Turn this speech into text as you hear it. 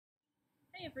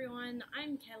Hi everyone,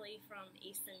 I'm Kelly from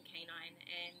Eastern Canine,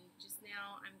 and just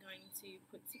now I'm going to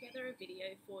put together a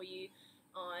video for you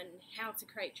on how to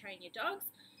crate train your dogs.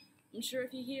 I'm sure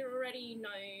if you're here already you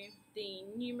know the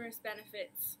numerous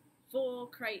benefits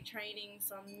for crate training,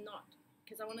 so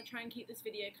because I want to try and keep this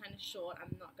video kind of short,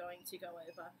 I'm not going to go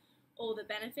over all the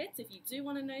benefits. If you do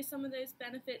want to know some of those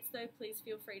benefits though, please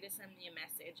feel free to send me a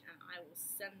message and I will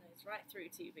send those right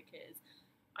through to you, because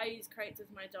I use crates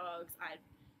with my dogs. I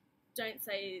don't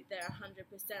say they're 100%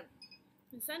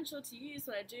 essential to use,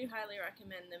 but I do highly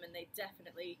recommend them and they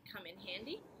definitely come in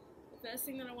handy. The first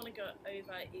thing that I want to go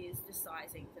over is the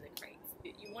sizing for the crates.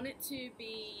 You want it to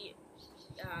be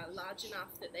large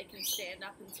enough that they can stand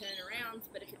up and turn around,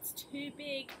 but if it's too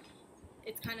big,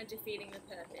 it's kind of defeating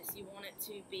the purpose. You want it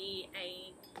to be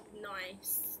a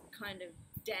nice kind of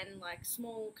den, like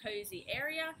small cozy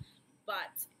area.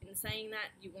 But in saying that,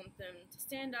 you want them to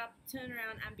stand up, turn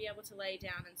around, and be able to lay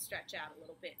down and stretch out a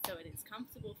little bit so it is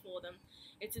comfortable for them.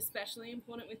 It's especially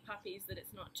important with puppies that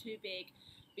it's not too big,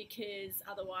 because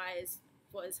otherwise,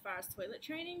 as far as toilet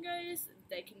training goes,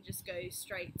 they can just go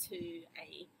straight to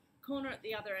a corner at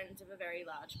the other end of a very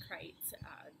large crate,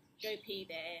 go pee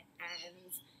there,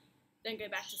 and then go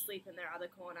back to sleep in their other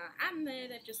corner, and there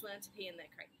they've just learned to pee in their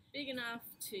crate. Big enough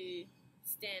to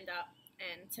stand up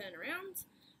and turn around,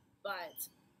 but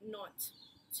not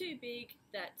too big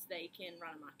that they can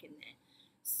run amok in there.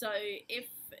 So if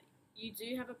you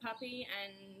do have a puppy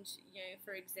and,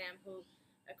 for example,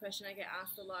 a question I get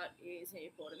asked a lot is,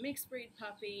 you bought a mixed breed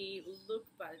puppy,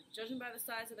 judging by the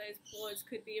size of those paws,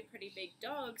 could be a pretty big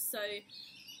dog. So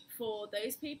for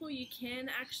those people, you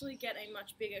can actually get a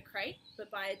much bigger crate,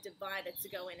 but buy a divider to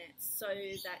go in it so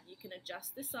that you can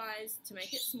adjust the size to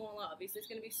make it smaller. Obviously it's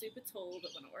going to be super tall,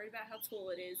 but we're not worried about how tall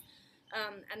it is.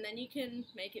 And then you can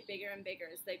make it bigger and bigger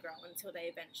as they grow until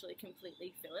they eventually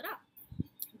completely fill it up.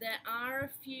 There are a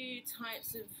few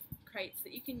types of crates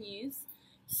that you can use.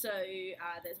 So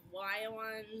there's wire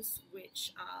ones,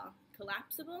 which are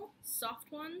collapsible,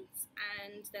 soft ones,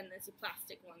 and then there's the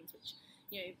plastic ones, which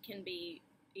can be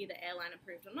either airline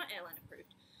approved or not airline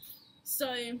approved.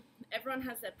 So everyone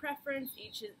has their preference,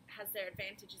 each has their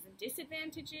advantages and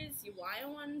disadvantages. Your wire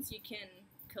ones you can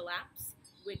collapse,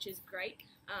 which is great.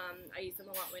 I use them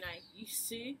a lot when I used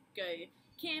to go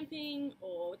camping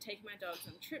or taking my dogs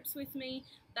on trips with me.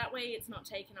 That way it's not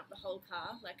taking up the whole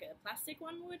car like a plastic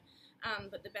one would.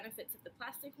 But the benefits of the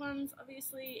plastic ones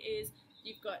obviously is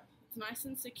it's nice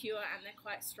and secure, and they're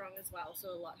quite strong as well,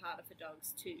 so a lot harder for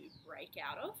dogs to break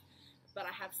out of. But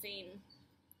I have seen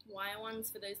wire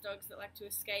ones for those dogs that like to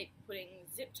escape, putting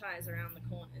zip ties around the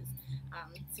corners.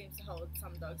 Seems to hold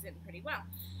some dogs in pretty well.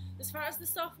 As far as the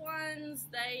soft ones,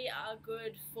 they are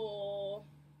good for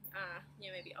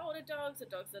maybe older dogs or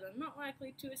dogs that are not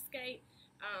likely to escape.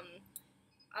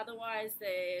 Otherwise,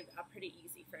 they are pretty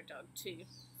easy for a dog to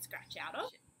scratch out of.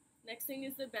 Next thing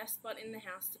is the best spot in the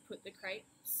house to put the crate.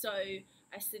 So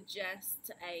I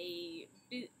suggest a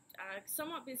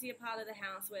somewhat busier part of the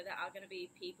house where there are going to be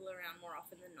people around more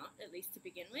often than not, at least to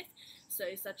begin with.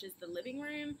 So such as the living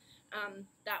room.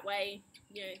 That way,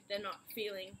 they're not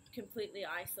feeling completely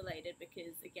isolated,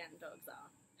 because again, dogs are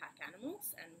pack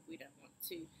animals and we don't want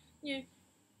to,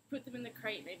 put them in the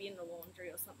crate, maybe in the laundry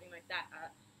or something like that.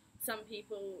 Some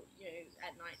people,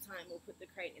 at night time will put the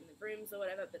crate in the rooms or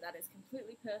whatever, but that is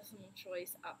completely personal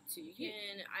choice, up to you.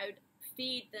 And I would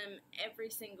feed them every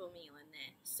single meal in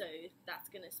there, so that's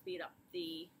going to speed up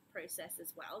the process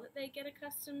as well, that they get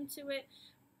accustomed to it.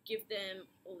 Give them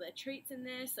all their treats in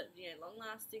there, so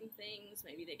long-lasting things.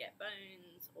 Maybe they get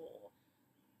bones or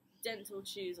dental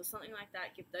chews or something like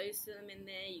that. Give those to them in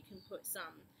there. You can put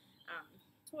some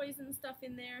toys and stuff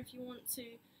in there if you want to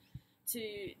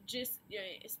just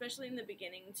especially in the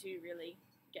beginning, to really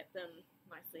get them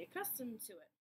nicely accustomed to it.